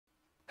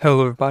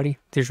Hello everybody,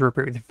 this is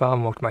Rupert with the file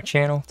and welcome to my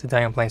channel.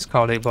 Today I'm playing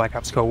Call of Duty Black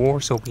Ops Cold War,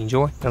 so hope you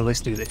enjoy, and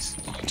let's do this.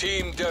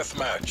 Team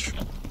Deathmatch.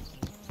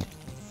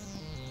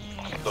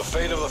 The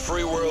fate of the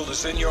free world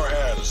is in your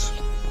hands.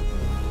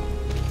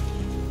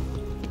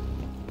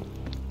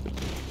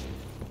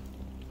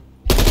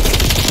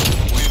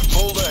 We've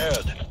pulled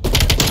ahead.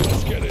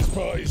 Let's get this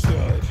party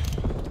started.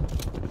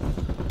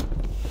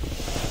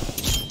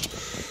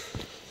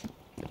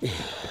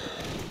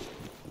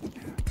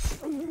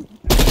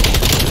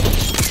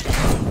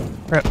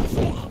 Rep.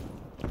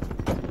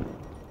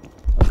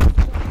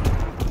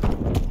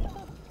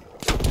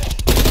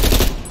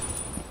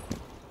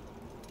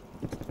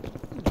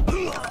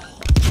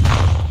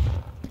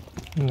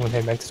 I'm gonna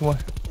head back this way.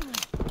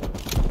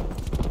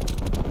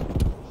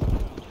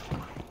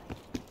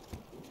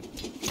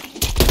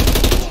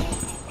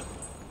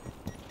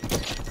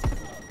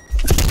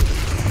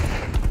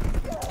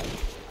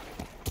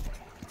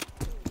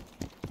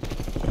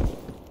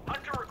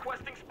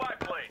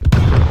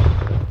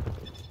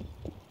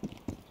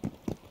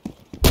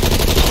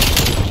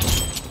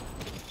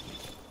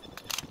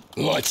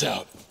 Lights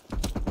out.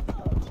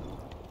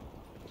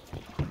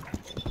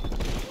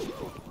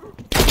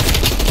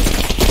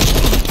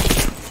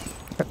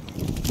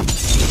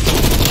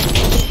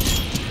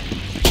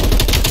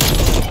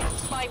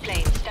 Spy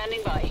plane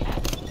standing by.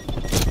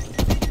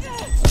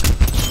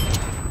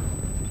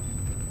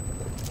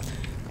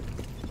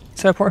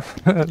 So part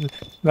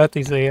about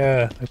these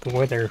like the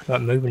weather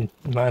like moving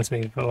reminds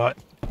me a lot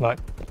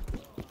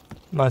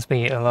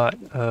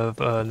of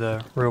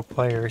the real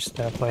players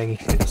that I play.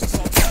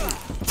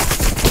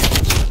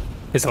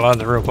 Because a lot of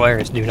the real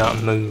players do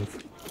not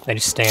move. They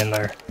just stand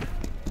there.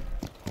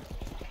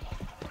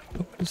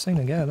 Oh, I just seen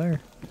a guy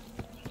there.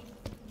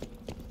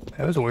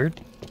 That was weird.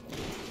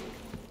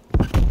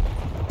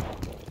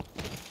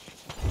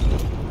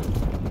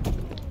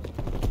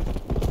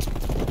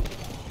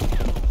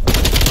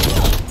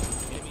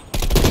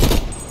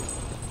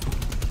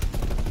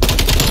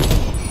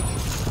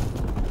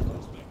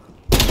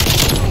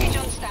 Package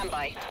on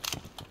standby.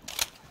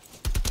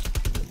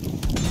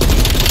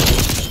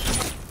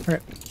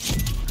 Alright.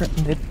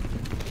 I'm dead.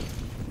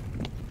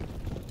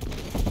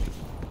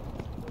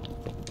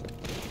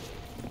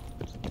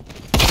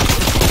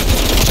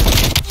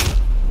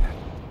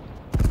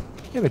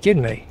 You be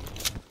kidding me.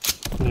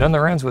 None of the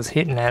rounds was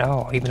hitting at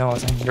all, even though I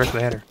was aiming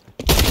directly at her.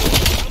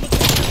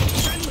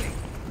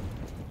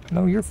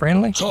 No, you're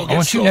friendly. I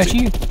wasn't shooting at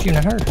you, shooting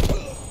at her.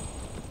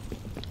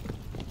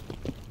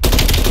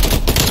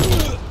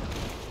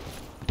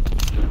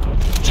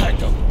 Tag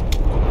them.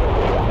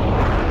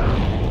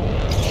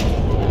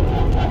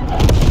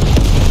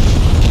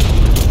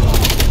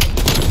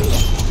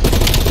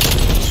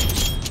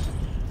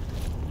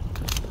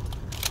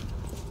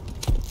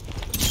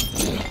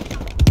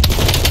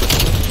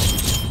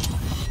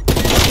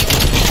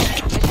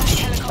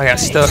 I got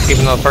stuck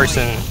even though the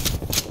person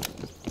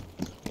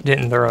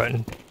didn't throw it.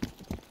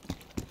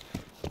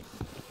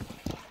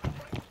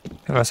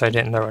 When I say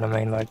didn't throw it, I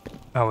mean like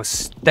I was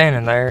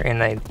standing there and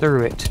they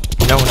threw it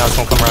knowing I was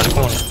going to come around the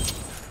corner.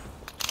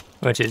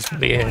 Which is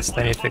BS.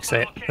 They need to fix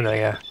that.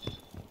 They,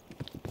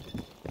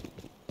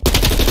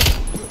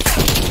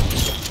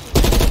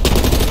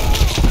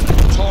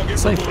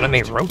 safe, let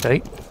me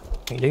rotate.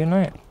 You doing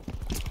that?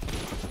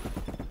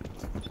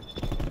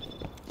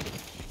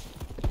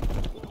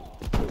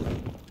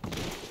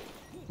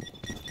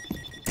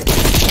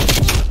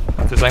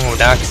 This thing will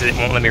die because it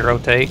won't let me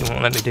rotate, it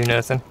won't let me do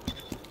nothing.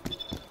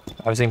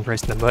 I was even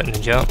pressing the button to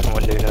jump and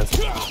wouldn't do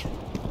nothing.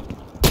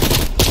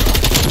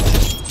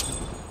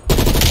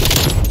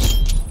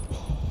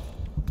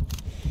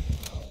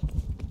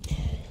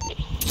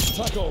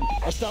 Tack on.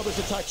 Establish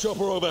attack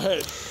chopper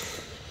overhead.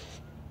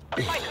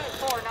 Tycoon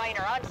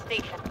 4-9er on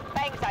station.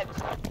 Bangs out.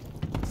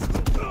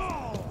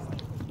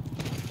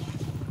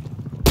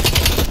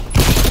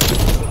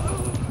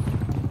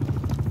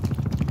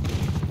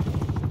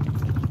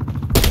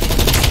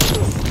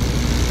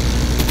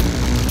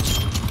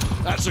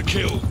 That's a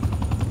kill.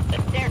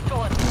 They're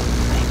gone.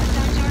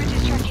 Stand charge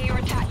is tracking your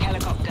attack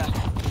helicopter.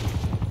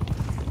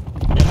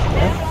 They've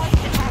lost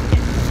the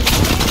captain.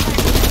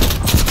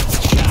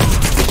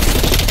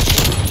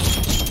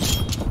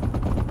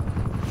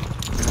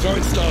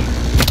 Throwing stun.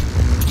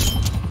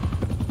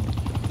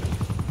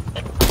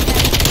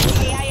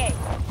 CIA.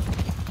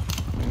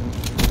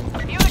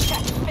 Viewer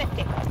check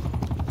 50.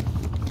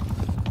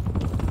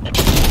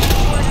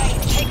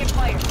 4-9 taking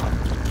fire.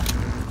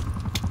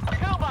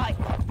 Go by.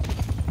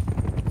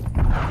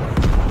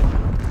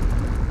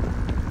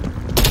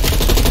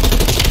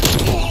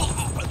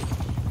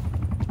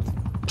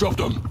 Dropped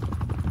them.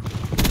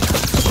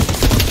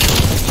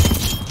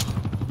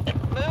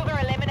 Mover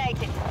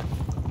eliminated.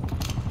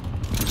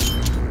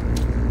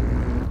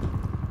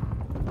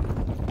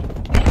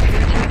 Your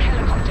attack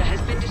helicopter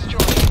has been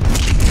destroyed.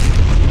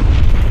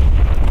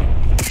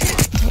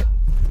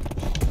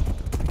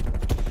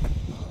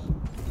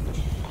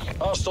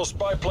 Hostile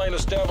spy plane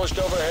established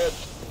overhead.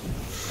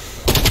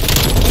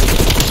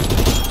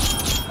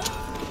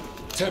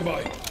 10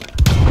 by.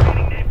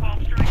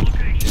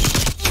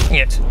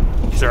 Shit.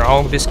 They're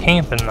all just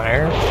camping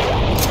there.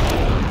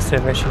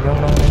 Instead of actually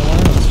going on anywhere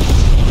else.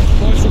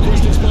 Vice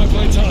requesting spy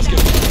plane tasking.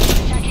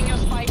 Checking your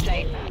spy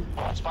plane.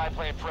 Spy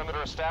plane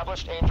perimeter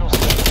established. Angels.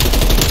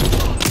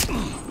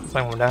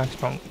 Someone died.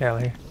 Get out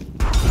of here.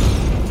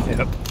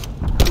 Yep.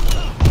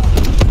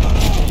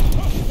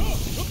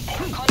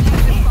 Contact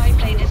with spy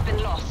plane has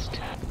been lost.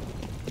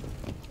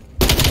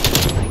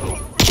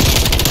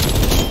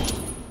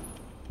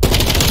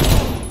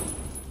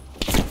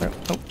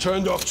 Oh.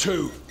 Turned off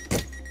 2.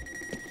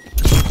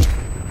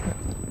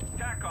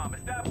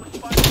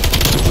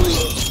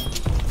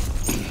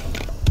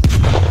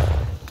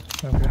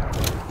 Okay.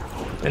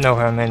 Didn't know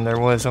how many there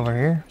was over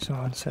here, so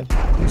I said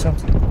do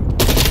something.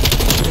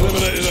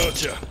 Eliminated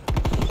Archer.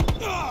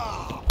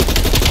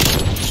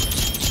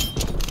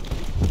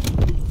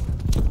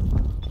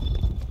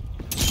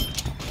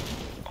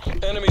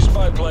 Enemy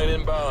spy plane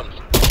inbound.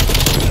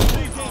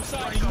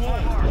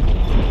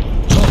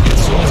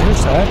 What's your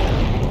side?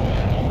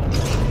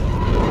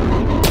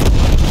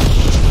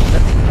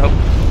 Nope.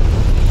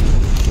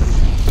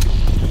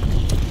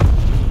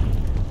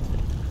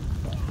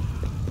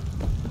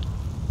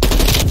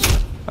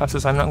 I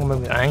says I'm not gonna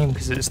move the aim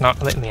because it's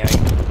not letting me aim.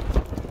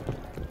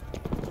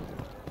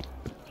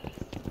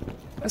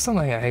 That's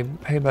something I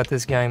hate about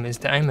this game is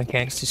the aim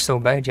mechanics just so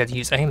bad you have to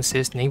use aim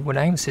assist, and even with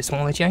aim assist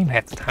won't let you aim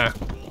half the time.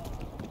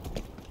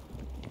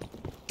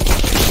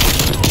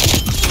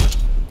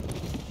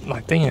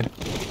 Like then,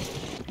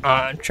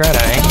 I try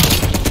to aim,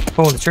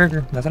 pull the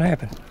trigger, nothing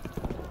happened.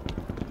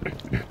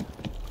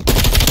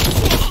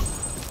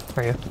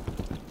 There you go.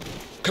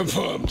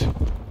 Confirmed.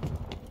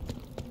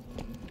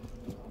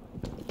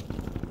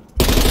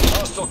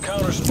 Hostile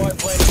counter spy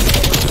plane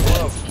established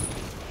above.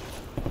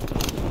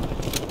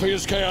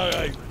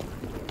 PSKIA.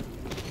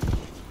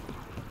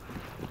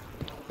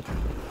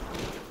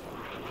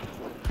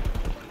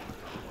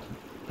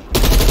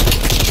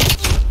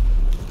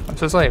 I'm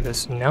so sorry if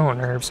it's known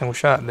every single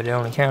shot, but it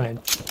only counted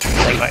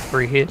like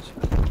 3 hits.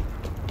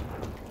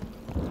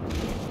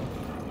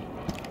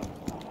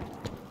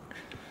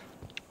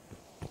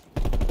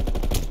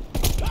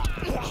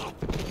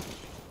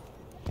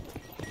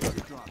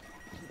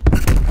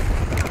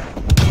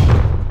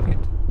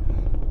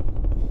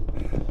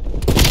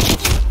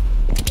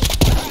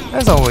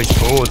 That's always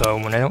cool though,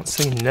 when they don't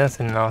see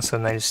nothing and all of a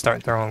sudden they just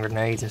start throwing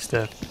grenades and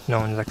stuff,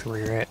 knowing exactly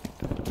where you're at.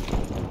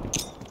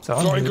 So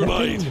I'm Throwing gonna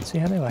grenade. and see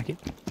how they like it.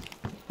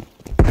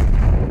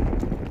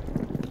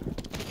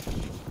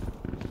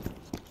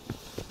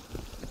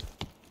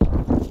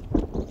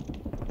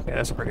 Yeah,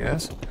 that's pretty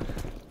nice.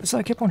 It's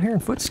like I kept on hearing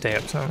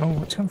footsteps, I don't know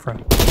where it's come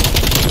from.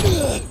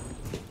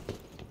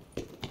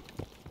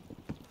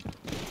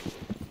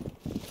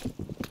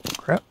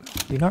 Crap,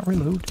 do not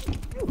reload.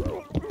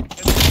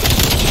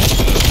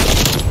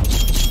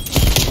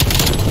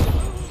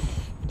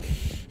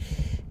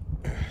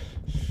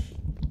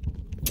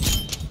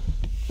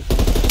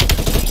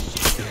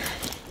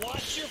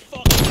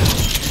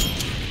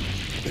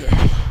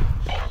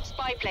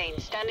 Spy plane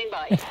standing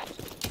by.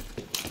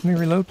 Let me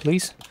reload,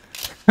 please.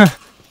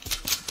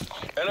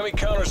 Enemy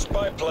counter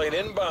spy plane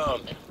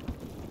inbound.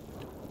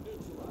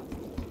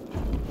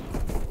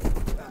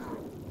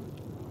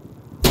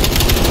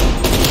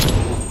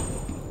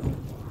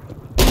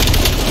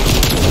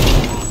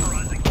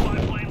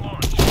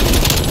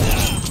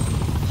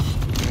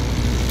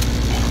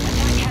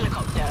 Attack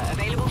helicopter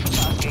available for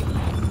tasking.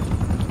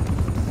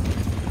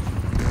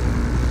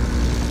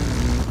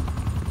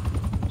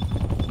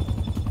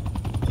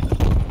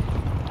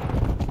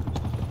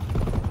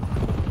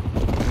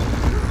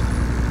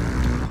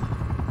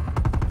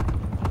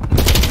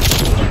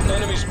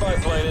 Enemy spy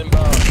plane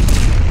inbound.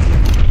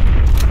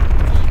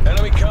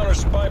 Enemy counter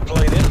spy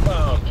plane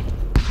inbound.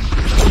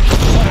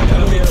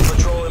 Enemy air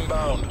patrol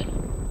inbound.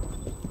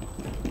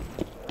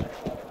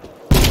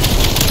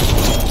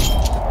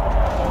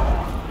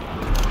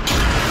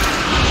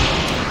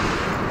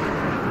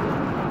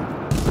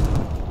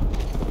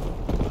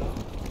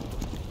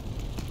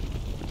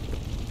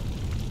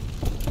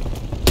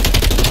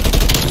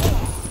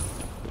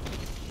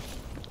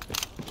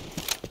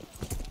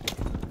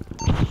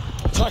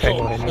 Tackle.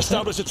 go ahead and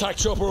Establish attack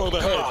chopper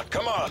overhead.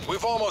 Come on,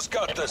 we've almost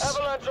got this.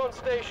 Avalanche on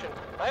station.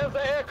 I have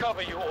the air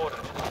cover you ordered.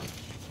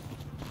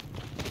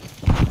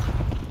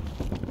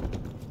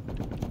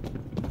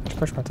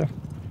 Push right there.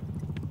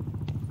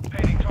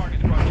 Painting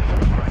targets Roger.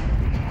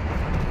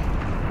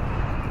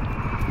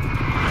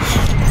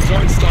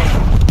 Joint start.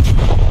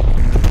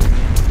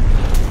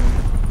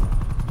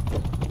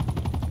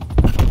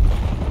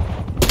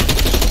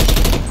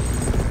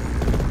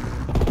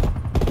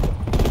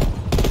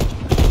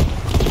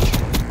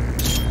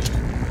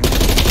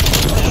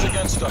 It's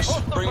against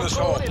us. Bring this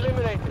home.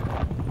 Eliminated.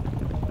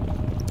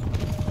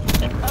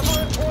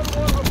 Avalanche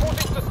 1-1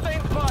 reporting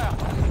sustained fire.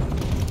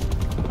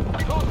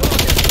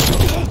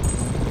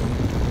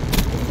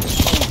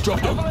 Drop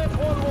him. Avalanche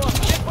 1-1.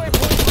 Midway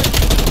point.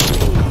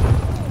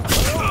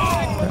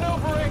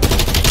 Maneuvering.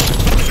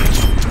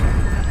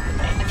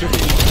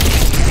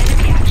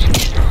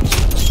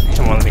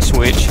 Come on, let me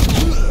switch.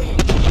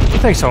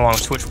 takes so long to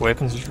switch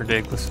weapons, it's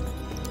ridiculous.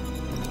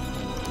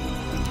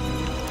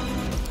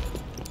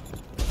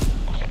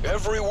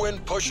 Every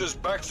wind pushes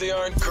back the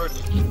Iron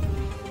Curtain.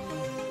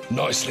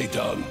 Nicely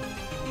done.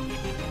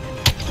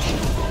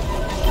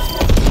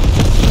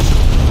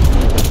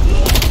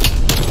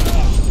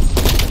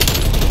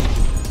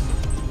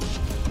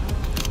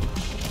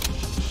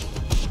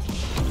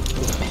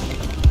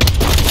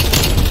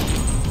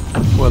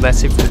 Well,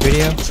 that's it for the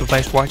video, so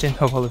thanks for watching,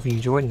 hope all of you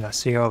enjoyed, and I'll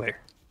see y'all later.